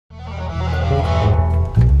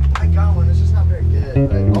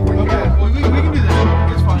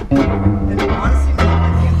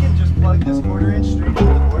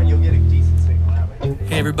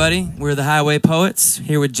everybody. We're the Highway Poets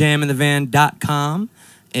here with JAMINTHEVAN.com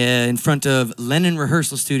in front of Lennon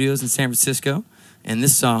Rehearsal Studios in San Francisco. And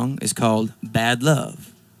this song is called Bad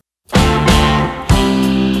Love. Well,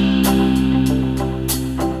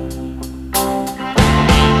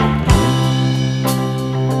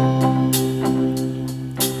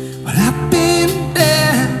 I've been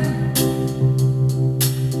there,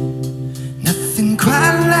 nothing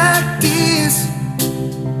quite like this.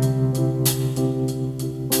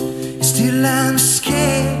 Still I'm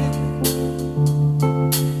scared,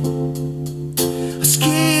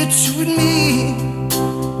 to admit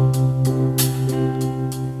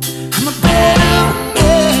I'm a better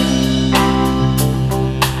man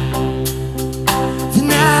than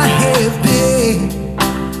I have been,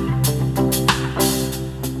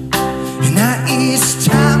 and now it's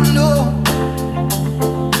time, no,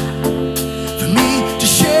 for me to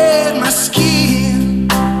shed my skin.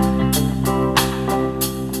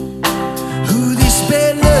 Ooh, this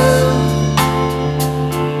bad love,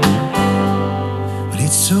 well,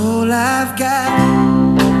 it's all I've got.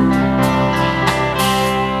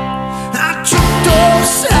 I took those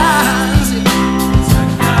signs,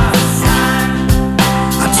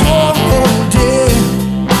 I tore them down,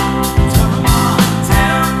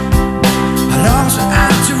 I lost my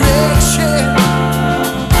direction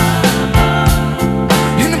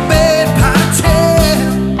in a bad part of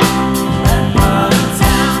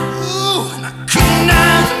town. Ooh, and I could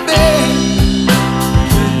not bear,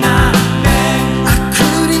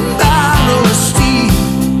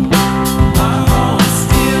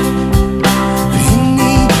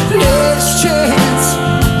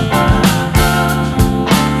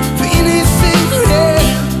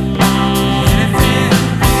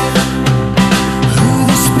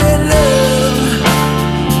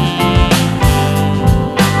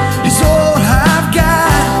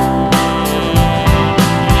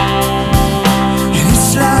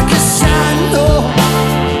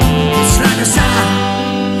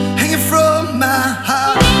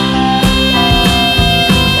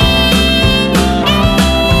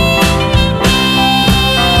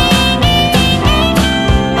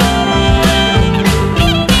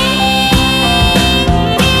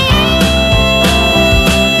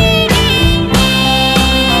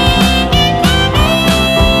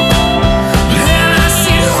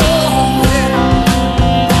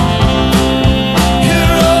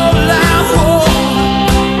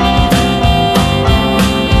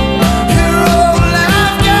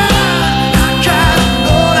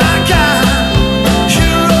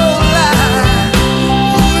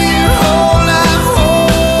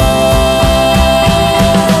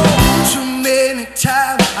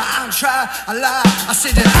 I lied, I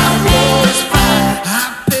said that I was fine.